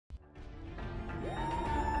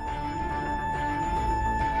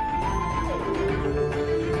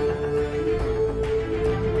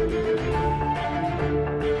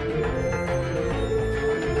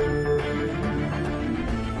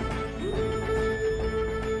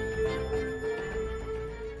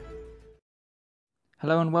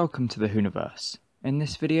Hello and welcome to the Whoniverse. In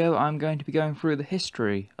this video I'm going to be going through the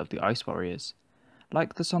history of the Ice Warriors.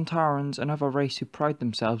 Like the Sontarans, another race who pride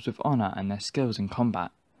themselves with honour and their skills in combat,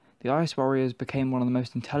 the Ice Warriors became one of the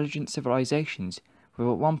most intelligent civilisations, with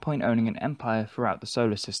at one point owning an empire throughout the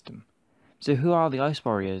solar system. So who are the Ice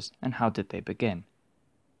Warriors and how did they begin?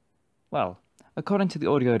 Well, according to the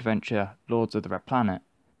audio adventure Lords of the Red Planet,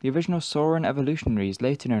 the original Sontaran evolutionaries,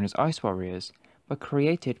 later known as Ice Warriors, were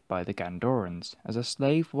created by the Sontarans as a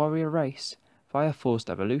slave warrior race via forced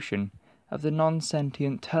evolution of the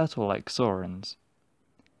non-sentient turtle-like Sontarans.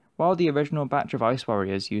 While the original batch of Ice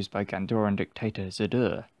Warriors used by Sontaran dictator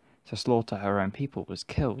Zedur to slaughter her own people was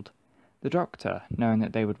killed, the Doctor, knowing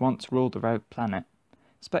that they would once rule the Red Planet,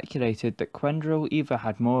 speculated that Quendril either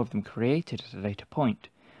had more of them created at a later point,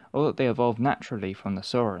 or that they evolved naturally from the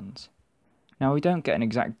Sontarans. Now we don't get an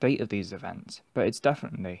exact date of these events, but it's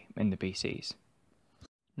definitely in the BCs.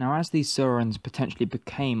 Now as these Sontarans potentially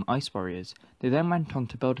became Ice Warriors, they then went on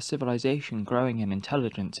to build a civilization growing in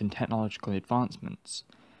intelligence and technological advancements.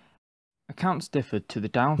 Accounts differed to the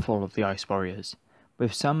downfall of the Ice Warriors,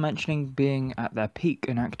 with some mentioning being at their peak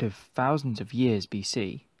and active thousands of years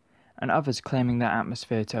BC, and others claiming their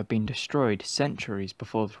atmosphere to have been destroyed centuries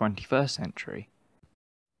before the 21st century.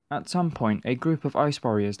 At some point, a group of Ice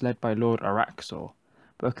Warriors led by Lord Araxor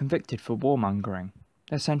were convicted for warmongering.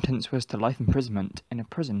 Their sentence was to life imprisonment in a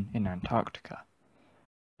prison in Antarctica.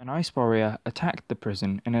 An Ice Warrior attacked the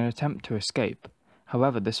prison in an attempt to escape.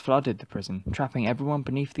 However, this flooded the prison, trapping everyone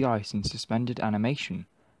beneath the ice in suspended animation.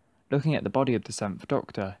 Looking at the body of the 7th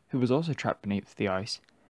Doctor, who was also trapped beneath the ice,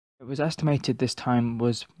 it was estimated this time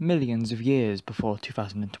was millions of years before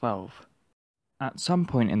 2012. At some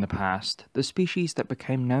point in the past, the species that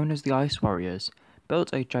became known as the Ice Warriors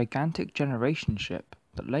built a gigantic generation ship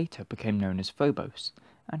that later became known as Phobos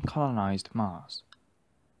and colonized Mars.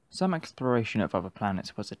 Some exploration of other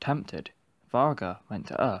planets was attempted. Varga went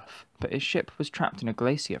to Earth, but his ship was trapped in a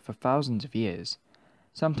glacier for thousands of years.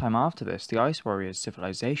 Sometime after this, the Ice Warriors'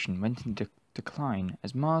 civilization went into decline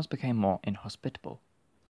as Mars became more inhospitable.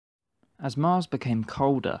 As Mars became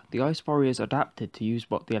colder, the Ice Warriors adapted to use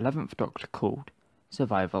what the 11th Doctor called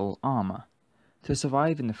survival armour, to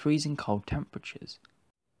survive in the freezing cold temperatures.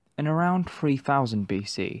 In around 3000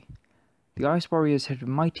 BC, the Ice Warriors had a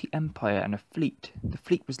mighty empire and a fleet. The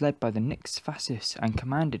fleet was led by the Nyx Fascis and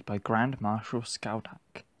commanded by Grand Marshal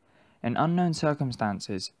Skaudak. In unknown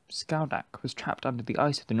circumstances, Skaudak was trapped under the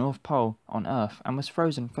ice of the North Pole on Earth and was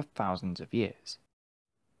frozen for thousands of years.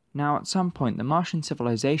 Now at some point the Martian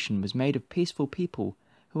civilization was made of peaceful people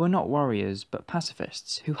who were not warriors but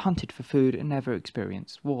pacifists who hunted for food and never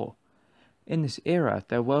experienced war. In this era,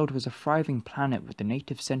 their world was a thriving planet with the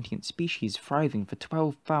native sentient species thriving for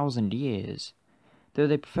 12,000 years. Though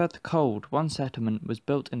they preferred the cold, one settlement was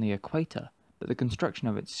built in the equator, but the construction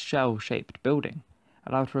of its shell-shaped building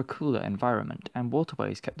allowed for a cooler environment, and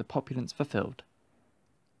waterways kept the populace fulfilled.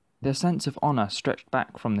 Their sense of honour stretched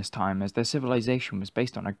back from this time as their civilization was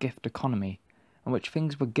based on a gift economy, in which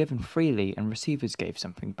things were given freely and receivers gave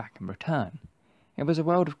something back in return. It was a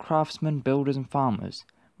world of craftsmen, builders and farmers,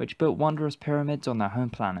 which built wondrous pyramids on their home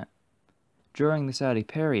planet. During this early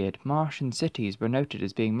period, Martian cities were noted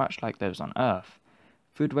as being much like those on Earth.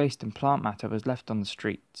 Food waste and plant matter was left on the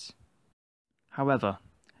streets. However,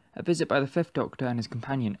 a visit by the 5th Doctor and his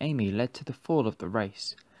companion Amy led to the fall of the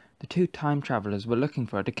race. The two time travellers were looking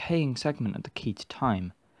for a decaying segment of the key to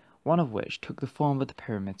time, one of which took the form of the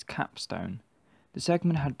pyramid's capstone. The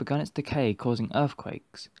segment had begun its decay, causing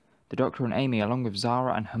earthquakes. The Doctor and Amy, along with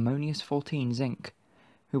Zara and Harmonious 14 Zinc,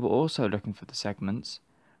 who were also looking for the segments,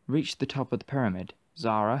 reached the top of the pyramid.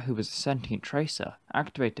 Zara, who was a sentient tracer,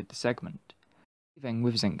 activated the segment, leaving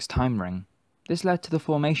with Zinc's time ring. This led to the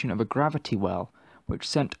formation of a gravity well, which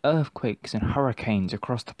sent earthquakes and hurricanes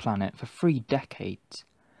across the planet for 3 decades.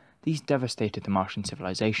 These devastated the Martian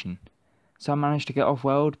civilization. Some managed to get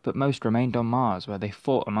off-world, but most remained on Mars, where they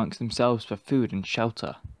fought amongst themselves for food and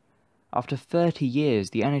shelter. After 30 years,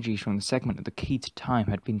 the energies from the segment of the key to time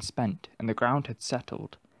had been spent, and the ground had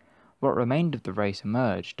settled. What remained of the race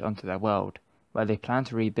emerged onto their world, where they planned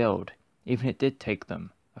to rebuild, even if it did take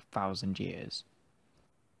them 1,000 years.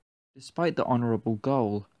 Despite the honourable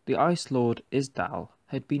goal, the Ice Lord Isdal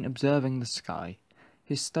had been observing the sky.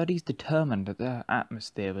 His studies determined that their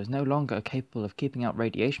atmosphere was no longer capable of keeping out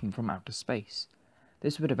radiation from outer space.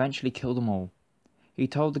 This would eventually kill them all. He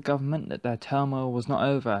told the government that their turmoil was not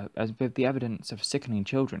over, as with the evidence of sickening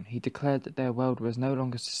children, he declared that their world was no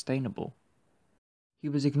longer sustainable. He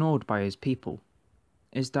was ignored by his people.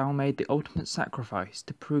 Isdal made the ultimate sacrifice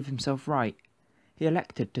to prove himself right. He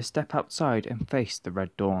elected to step outside and face the Red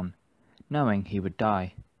Dawn, knowing he would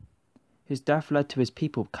die. His death led to his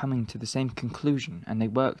people coming to the same conclusion, and they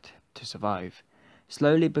worked to survive,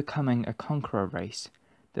 slowly becoming a conqueror race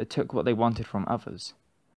that took what they wanted from others.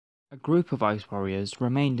 A group of ice warriors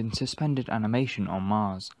remained in suspended animation on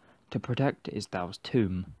Mars to protect Isdal's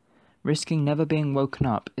tomb. Risking never being woken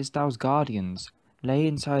up, Isdal's guardians lay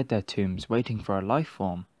inside their tombs waiting for a life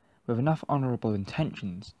form with enough honourable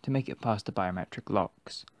intentions to make it past the biometric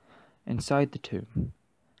locks inside the tomb,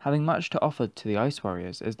 having much to offer to the ice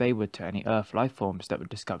warriors as they would to any Earth life forms that would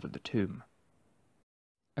discover the tomb.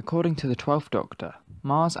 According to the 12th Doctor,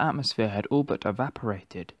 Mars' atmosphere had all but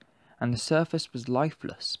evaporated, and the surface was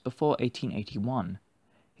lifeless before 1881.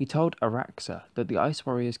 He told Araxa that the ice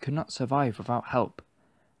warriors could not survive without help.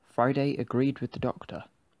 Friday agreed with the Doctor.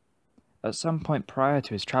 At some point prior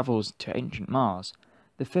to his travels to ancient Mars,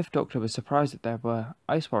 the 5th Doctor was surprised that there were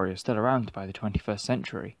ice warriors still around by the 21st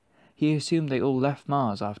century. He assumed they all left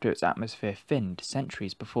Mars after its atmosphere thinned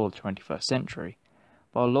centuries before the 21st century,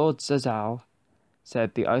 while Lord Zazal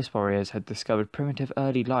said the ice warriors had discovered primitive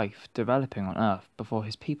early life developing on Earth before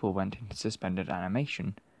his people went into suspended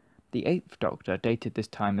animation. The 8th Doctor dated this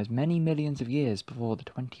time as many millions of years before the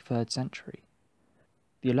 23rd century.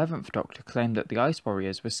 The 11th Doctor claimed that the ice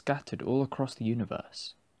warriors were scattered all across the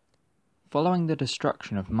universe. Following the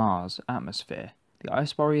destruction of Mars' atmosphere, the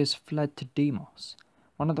ice warriors fled to Deimos,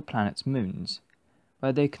 one of the planet's moons,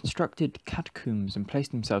 where they constructed catacombs and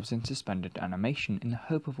placed themselves in suspended animation in the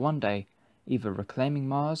hope of one day either reclaiming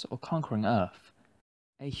Mars or conquering Earth.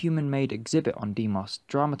 A human-made exhibit on Deimos,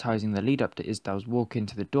 dramatising the lead-up to Isdal's walk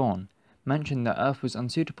into the dawn, mentioned that Earth was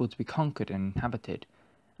unsuitable to be conquered and inhabited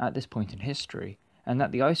at this point in history, and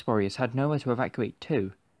that the ice warriors had nowhere to evacuate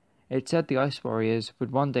to. It said the ice warriors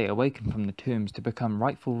would one day awaken from the tombs to become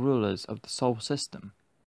rightful rulers of the Sol system.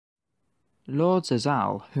 Lord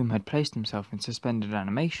Zazal, whom had placed himself in suspended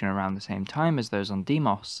animation around the same time as those on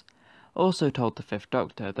Deimos, also told the 5th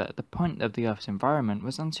Doctor that the point of the Earth's environment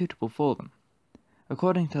was unsuitable for them.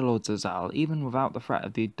 According to Lord Zazal, even without the threat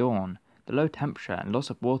of the dawn, the low temperature and loss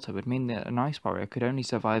of water would mean that an ice warrior could only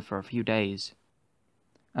survive for a few days.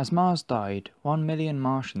 As Mars died, 1 million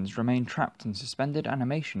Martians remained trapped in suspended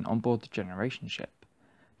animation on board the generation ship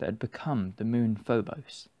that had become the moon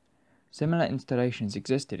Phobos. Similar installations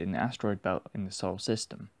existed in the asteroid belt in the Sol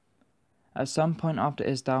system. At some point after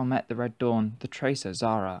Isdal met the Red Dawn, the tracer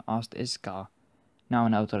Zara asked Iskar, now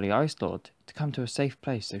an elderly Ice Lord, to come to a safe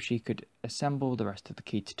place so she could assemble the rest of the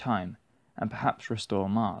key to time, and perhaps restore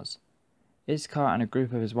Mars. Iskar and a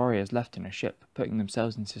group of his warriors left in a ship, putting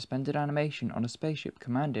themselves in suspended animation on a spaceship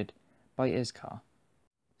commanded by Iskar.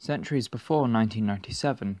 Centuries before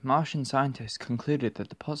 1997, Martian scientists concluded that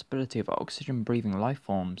the possibility of oxygen-breathing life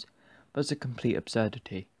forms was a complete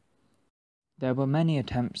absurdity. There were many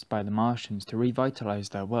attempts by the Martians to revitalize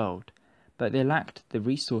their world, but they lacked the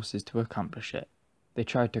resources to accomplish it. They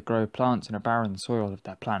tried to grow plants in a barren soil of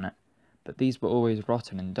their planet, but these were always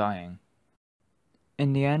rotten and dying.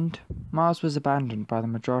 In the end, Mars was abandoned by the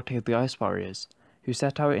majority of the ice warriors, who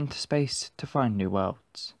set out into space to find new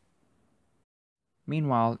worlds.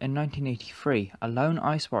 Meanwhile, in 1983, a lone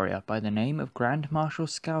ice warrior by the name of Grand Marshal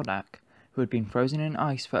Skaudak, who had been frozen in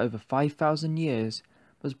ice for over 5,000 years,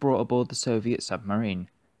 was brought aboard the Soviet submarine,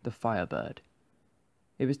 the Firebird.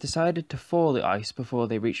 It was decided to thaw the ice before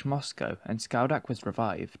they reached Moscow, and Skaudak was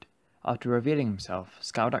revived. After revealing himself,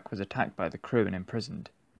 Skaudak was attacked by the crew and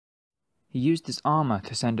imprisoned. He used his armour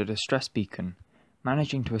to send a distress beacon.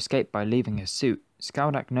 Managing to escape by leaving his suit,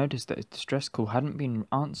 Skaudak noticed that his distress call hadn't been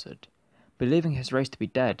answered. Believing his race to be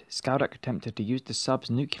dead, Skaudak attempted to use the sub's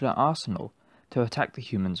nuclear arsenal to attack the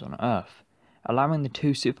humans on Earth, allowing the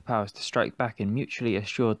two superpowers to strike back in mutually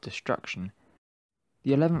assured destruction.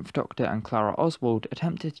 The 11th Doctor and Clara Oswald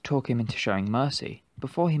attempted to talk him into showing mercy.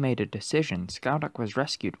 Before he made a decision, Skaudak was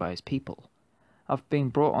rescued by his people. After being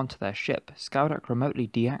brought onto their ship, Skaudak remotely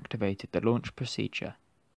deactivated the launch procedure.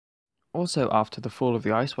 Also after the fall of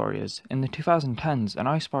the Ice Warriors, in the 2010s an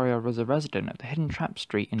Ice Warrior was a resident at the Hidden Trap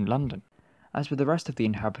Street in London. As with the rest of the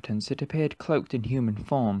inhabitants, it appeared cloaked in human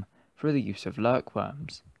form through the use of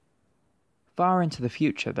lurkworms. Far into the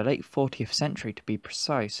future, the late 40th century to be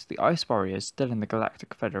precise, the Ice Warriors, still in the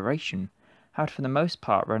Galactic Federation, had for the most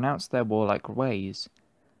part renounced their warlike ways.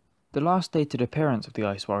 The last dated appearance of the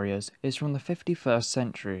Ice Warriors is from the 51st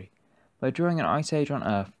century, where during an ice age on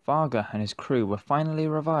Earth, Varga and his crew were finally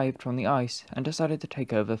revived from the ice and decided to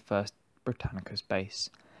take over first Britannica's base,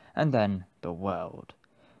 and then the world.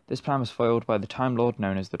 This plan was foiled by the Time Lord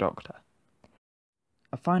known as the Doctor.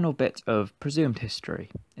 A final bit of presumed history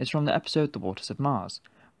is from the episode The Waters of Mars,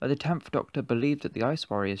 where the 10th Doctor believed that the Ice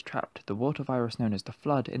Warriors trapped the water virus known as the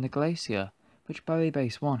Flood in the glacier, which Bowie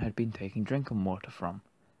Base 1 had been taking drinking water from.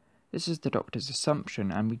 This is the Doctor's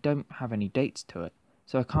assumption, and we don't have any dates to it,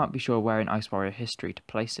 so I can't be sure where in Ice Warrior history to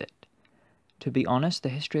place it. To be honest, the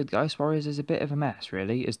history of the Ice Warriors is a bit of a mess,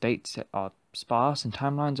 really, as dates are sparse and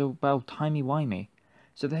timelines are, well, timey-wimey,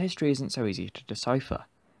 so the history isn't so easy to decipher.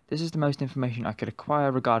 This is the most information I could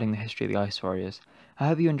acquire regarding the history of the Ice Warriors. I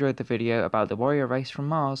hope you enjoyed the video about the warrior race from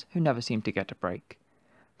Mars who never seemed to get a break.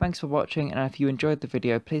 Thanks for watching, and if you enjoyed the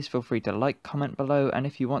video, please feel free to like, comment below, and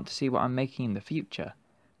if you want to see what I'm making in the future,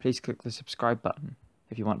 please click the subscribe button.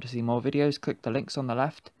 If you want to see more videos, click the links on the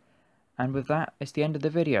left. And with that, it's the end of the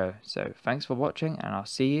video, so thanks for watching, and I'll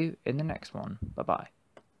see you in the next one. Bye bye.